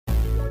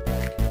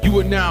You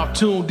are now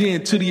tuned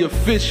in to the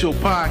official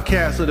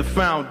podcast of the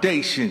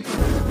Foundation.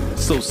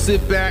 So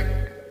sit back,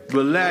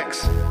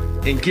 relax,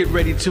 and get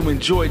ready to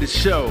enjoy the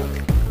show.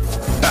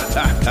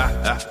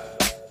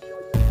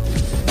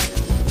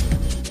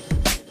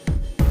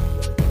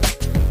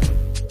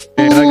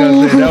 And like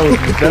I said,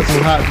 that's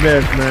some hot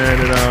mess, man.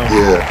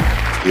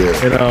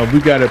 And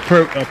we got a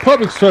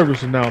public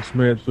service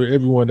announcement for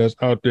everyone that's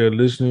out there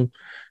listening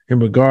in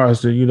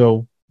regards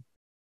to,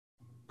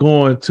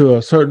 going to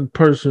a certain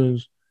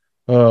person's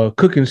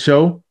cooking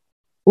show.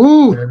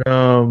 Ooh.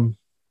 And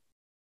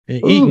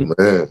eating.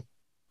 Man.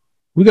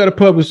 We got a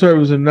public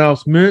service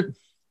announcement.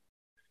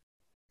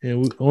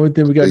 And the only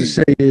thing we got to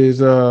say is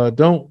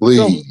don't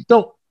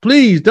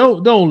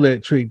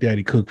let Trick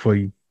Daddy cook for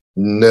you.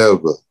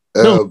 Never.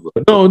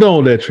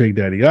 Don't let Trick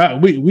Daddy. I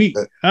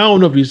don't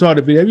know if you saw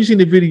the video. Have you seen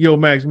the video,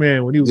 Max,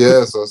 man? When he was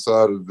Yes, I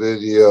saw the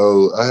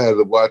video. I had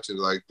to watch it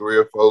like 3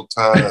 or 4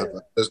 times.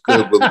 I just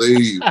couldn't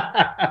believe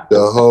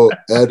the whole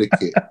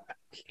etiquette.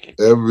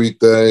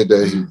 Everything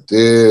that he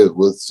did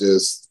was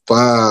just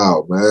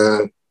foul,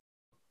 man.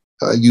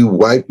 How you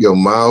wipe your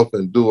mouth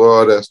and do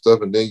all that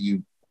stuff, and then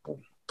you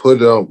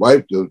put it on,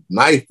 wipe the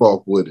knife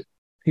off with it.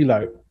 He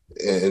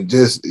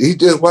just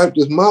wiped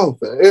his mouth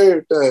and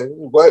everything.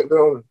 He wiped it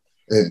on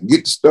and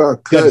get to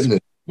start cutting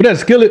it. Was that a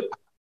skillet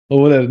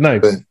or was that a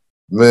knife?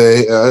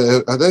 Man,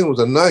 I think it was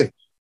a knife.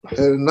 He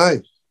had a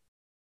knife.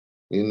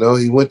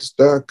 He went to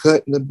start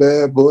cutting the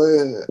bad boy,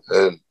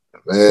 and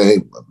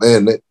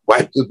man, they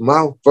wiped his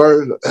mouth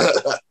first,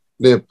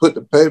 then put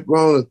the paper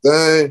on the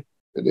thing,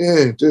 and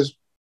then just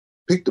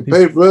picked the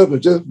paper up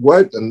and just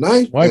wiped the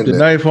knife. Wiped the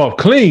knife off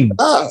clean.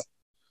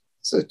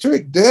 So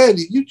Trick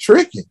Daddy, you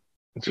tricking.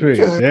 Trick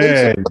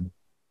Daddy.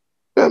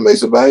 Trying to make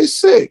somebody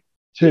sick.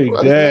 Trick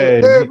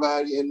Daddy.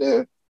 Everybody in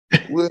there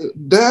with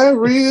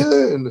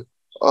diarrhea and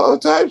all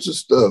types of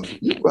stuff.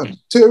 You about to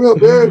tear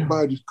up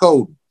everybody's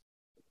coat.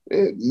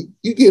 You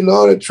getting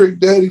all that Trick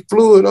Daddy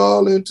fluid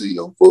all into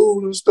your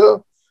food and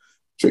stuff.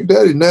 Trick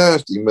Daddy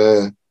nasty,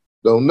 man.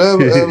 Don't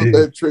never ever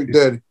let Trick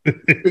Daddy.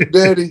 Trick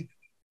Daddy,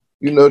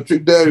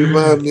 Trick Daddy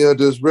reminded me of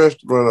this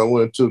restaurant I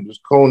went to, this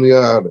Coney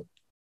Island.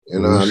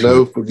 And I'll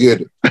never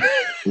forget it.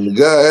 And the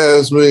guy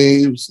asked me,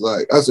 he was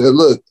like, I said,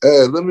 look,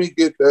 let me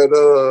get that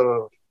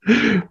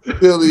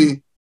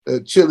chili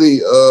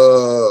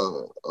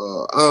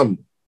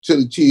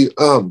cheese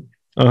almond.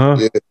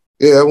 Uh-huh.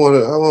 Yeah, I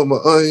want my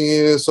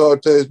onion,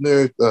 sautés and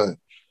everything.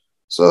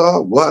 So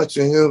I'm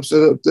watching him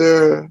sit up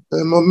there,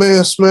 and my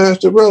man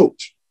smashed the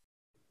roach.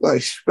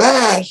 Like,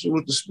 smash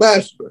with the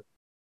spatula.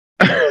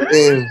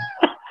 And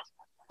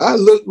I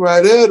looked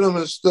right at him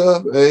and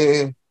stuff,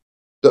 and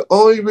the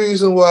only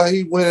reason why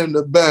he went in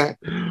the back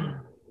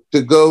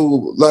to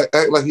go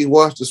act like he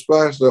washed the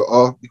spatula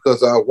off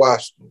because I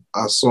watched him.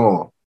 I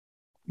saw him.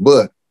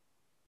 But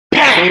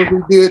as soon as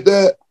he did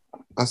that,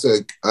 I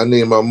said, I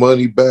need my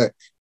money back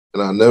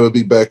and I'll never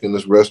be back in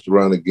this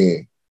restaurant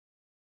again.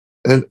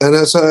 And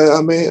that's how,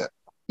 I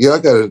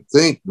got to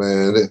think,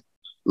 man, that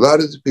a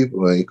lot of these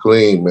people ain't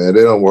clean, man.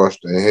 They don't wash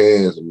their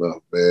hands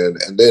enough, man.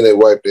 And then they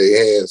wipe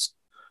their hands.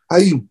 How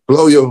you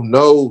blow your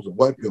nose and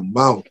wipe your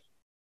mouth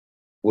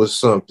with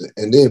something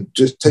and then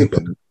just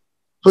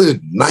put a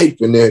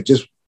knife in there,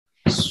 just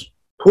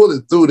pull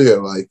it through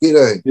there like it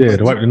ain't. Yeah,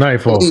 to wipe the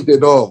knife off. Eat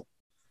it off.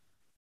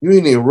 You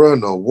ain't even run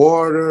no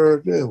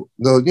water.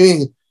 No, you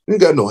ain't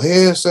got no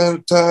hand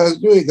sanitizer.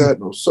 You ain't got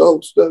no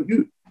soap stuff.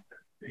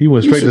 He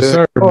went straight to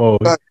serve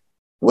mode.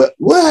 What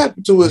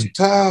happened to his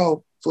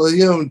towel for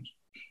him?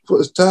 For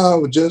his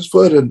towel just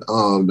for the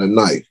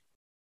knife.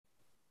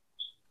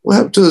 What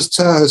happened to his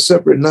towel? His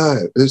separate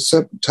knife, his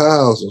separate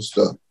towels and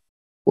stuff.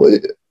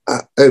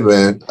 Hey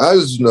man, I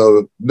just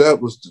know that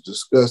was the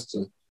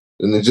disgusting,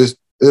 and it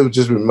would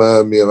just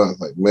remind me of, I was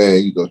like,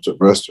 man, you go to a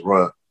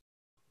restaurant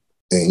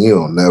and you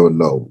don't never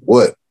know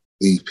what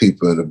these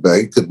people in the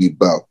back. It could be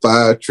about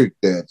 5 Trick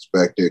Daddies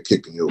back there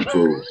kicking your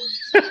food.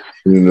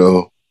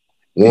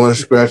 One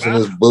scratching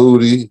his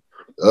booty,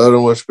 the other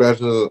one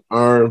scratching his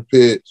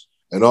armpits,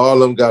 and all of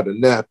them got a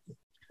napkin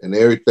and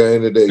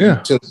everything that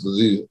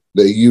utensils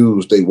they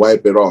use, they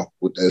wipe it off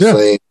with that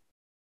same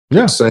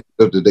stuff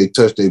that they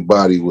touch their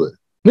body with.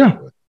 Yeah,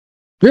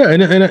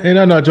 and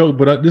I'm not joking,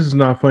 but this is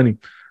not funny.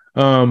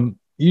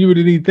 You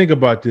really need to think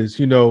about this.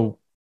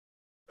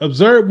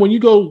 Observe when you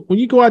go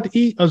out to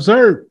eat.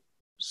 Observe,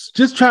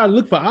 just try to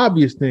look for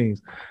obvious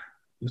things.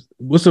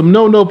 What's a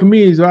no for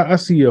me is I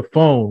see a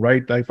phone,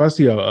 right? Like if I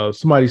see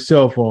somebody's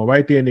cell phone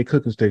right there in their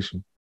cooking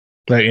station,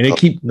 like, and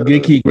they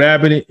keep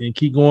grabbing it and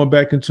keep going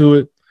back into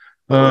it.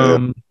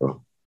 Another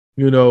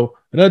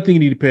thing you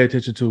need to pay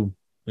attention to,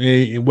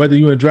 and whether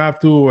you're in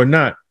drive-through or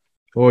not,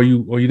 or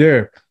you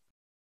there.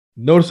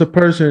 Notice a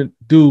person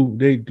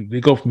they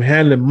go from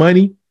handling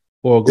money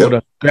or go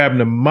to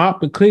grabbing a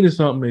mop and cleaning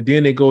something, and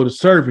then they go to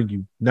serving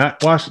you,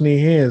 not washing their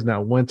hands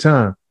not one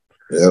time.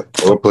 Yeah,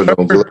 or putting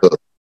on gloves.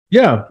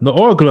 Yeah, no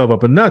oil glove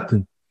up or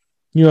nothing.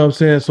 You know what I'm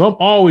saying? So I'm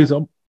always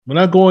when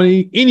I go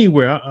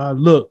anywhere, I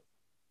look,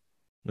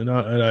 and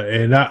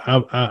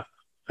I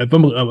if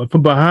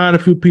I'm behind a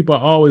few people, I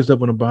always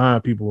love when I'm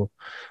behind people,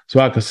 so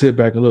I can sit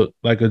back and look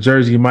like a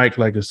Jersey Mike,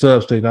 like a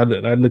substation. I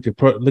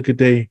look at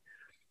they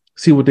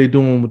see what they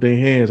doing with their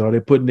hands. Are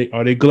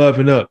they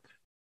gloving up?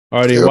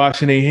 Are they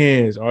washing their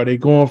hands? Are they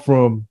going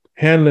from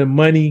handling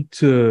money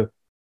to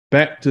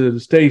back to the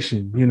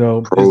station? You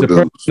know, is the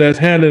person that's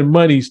handling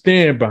money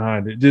stand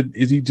behind it?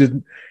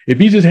 If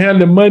he's just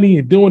handling money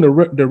and doing the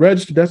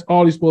register, that's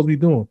all he's supposed to be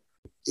doing.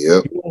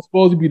 Yep. He's not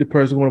supposed to be the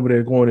person going over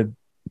there going to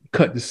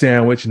cut the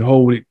sandwich and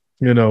hold it,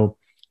 you know,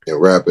 and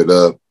wrap it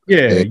up.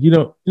 Yeah, and, you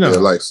know,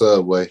 like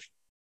Subway.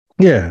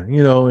 Yeah,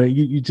 you know,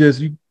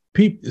 and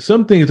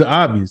some things are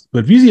obvious,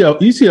 but if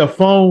you see a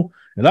phone,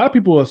 a lot of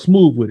people are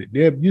smooth with it.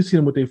 You see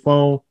them with their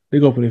phone, they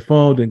go for their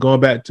phone, then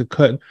going back to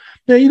cutting.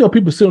 Yeah, you know,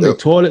 people sit on their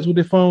toilets with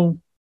their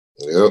phone.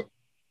 Yep.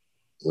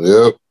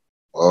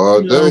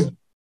 All day.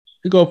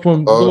 They go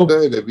from all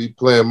day. They be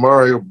playing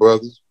Mario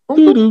Brothers.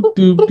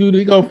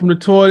 They go from the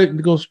toilet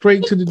and go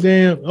straight to the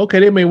damn. Okay,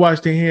 they may wash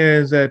their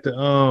hands at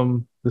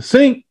the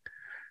sink,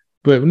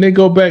 but when they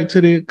go back to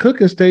the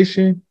cooking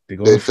station, they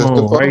go to the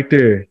phone right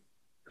there.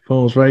 The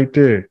phone's right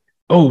there.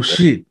 Oh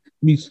shit!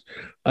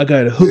 I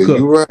got a hookup.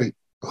 You're right.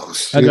 Oh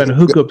shit! I got a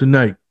hookup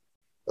tonight.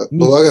 I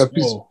got a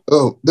piece.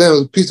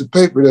 There's a piece of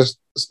paper that's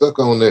stuck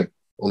on there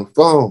on the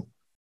phone.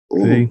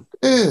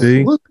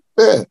 See? Look at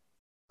that.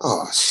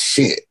 Oh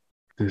shit!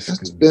 That's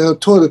the damn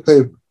toilet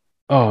paper.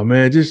 Oh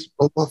man, just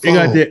they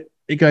got that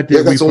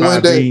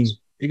refried beans.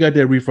 They got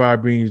that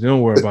refried beans. Don't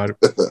worry about it.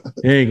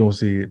 They ain't gonna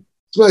see it.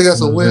 Somebody got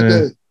some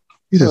Windex.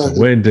 You got some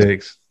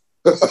Windex.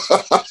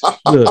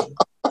 Look,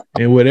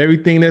 and with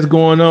everything that's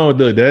going on,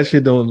 look, that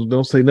shit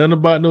don't say nothing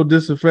about no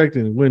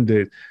disinfectant.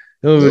 Windex.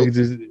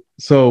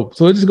 So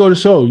it just go to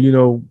show, you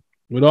know,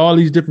 with all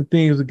these different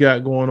things that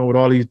got going on, with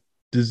all these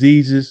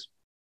diseases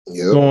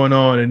going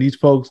on, and these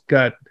folks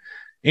ain't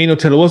no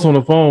telling what's on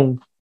the phone.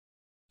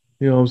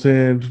 You know what I'm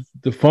saying?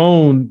 The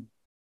phone,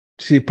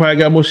 she probably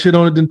got more shit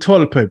on it than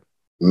toilet paper.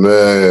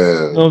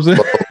 Man, you know what I'm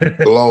saying?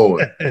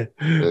 Glowing.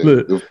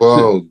 Look, the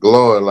phone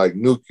glowing like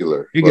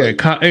nuclear. It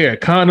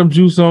got condom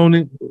juice on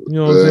it. You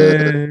know what I'm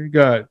saying? It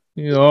got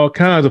all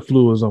kinds of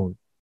fluids on it.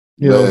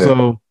 You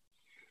know,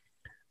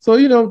 so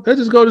you know that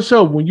just go to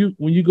show when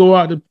you go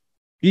out to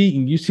eat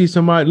and you see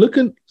somebody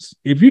looking.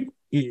 If you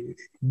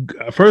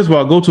first of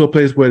all go to a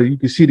place where you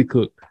can see the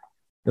cook,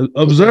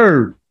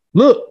 observe,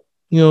 look.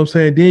 You know what I'm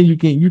saying? Then you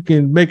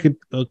can make a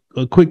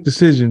quick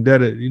decision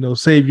that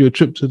save you a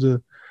trip to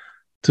the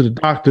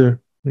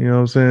doctor. You know what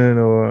I'm saying?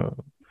 Or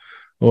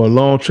a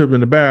long trip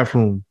in the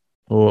bathroom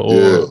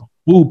or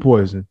food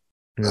poison.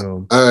 You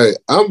know.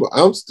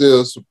 I'm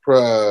still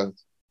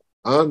surprised,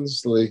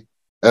 honestly,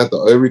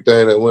 after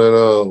everything that went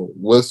on.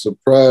 What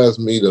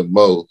surprised me the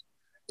most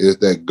is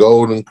that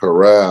Golden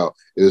Corral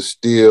is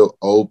still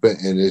open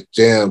and it's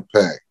jam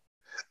packed.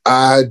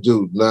 I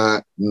do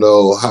not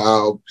know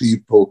how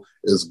people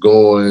is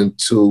going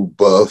to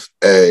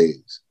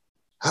buffets.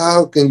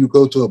 How can you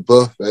go to a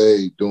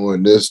buffet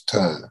during this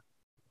time?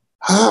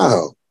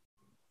 How?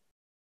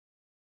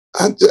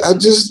 I'm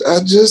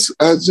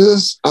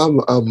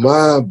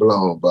mind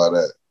blown by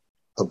that.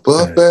 A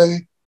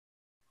buffet,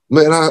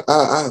 man.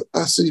 I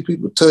see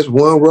people touch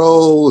one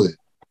roll, and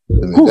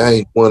that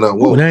ain't one I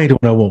want. That ain't one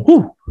I want.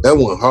 Ooh. That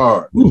one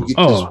hard. Let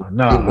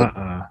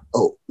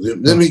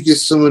me get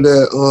some of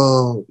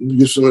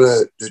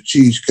that. The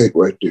cheesecake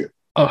right there.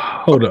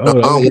 Hold on. I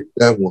don't want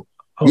that one.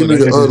 Give me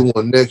the other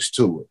one next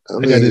to it. I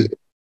got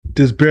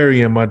this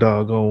berry in my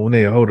doggone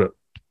there. Hold up.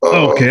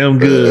 Okay, I'm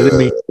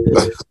good.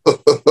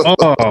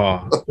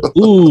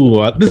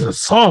 This is a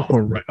soft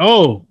one, right?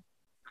 Oh,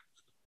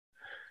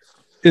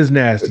 it's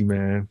nasty,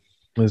 man.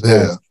 It's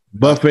nasty.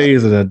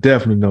 Buffets are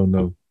definitely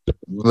no.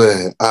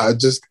 Man, I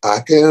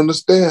can't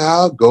understand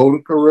how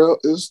Golden Corral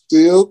is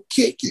still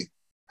kicking.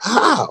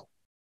 How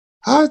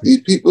are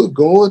these people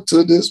going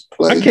to this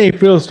place? I can't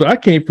feel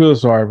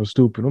sorry for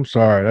stupid. I'm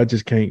sorry. I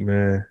just can't,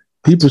 man.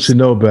 People should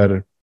know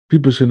better.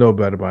 People should know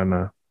better by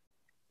now.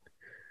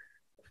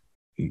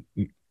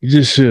 You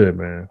just should,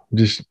 man.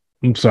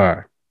 I'm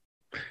sorry.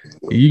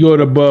 You go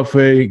to a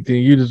buffet, then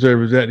you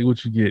deserve exactly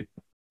what you get.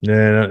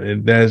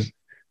 And that's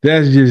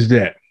just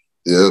that.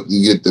 Yep,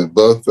 you get the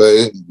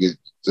buffet, you get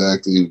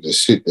exactly the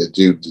shit that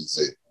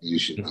you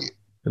should get.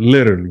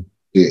 Literally.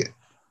 Yeah.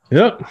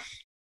 Yep.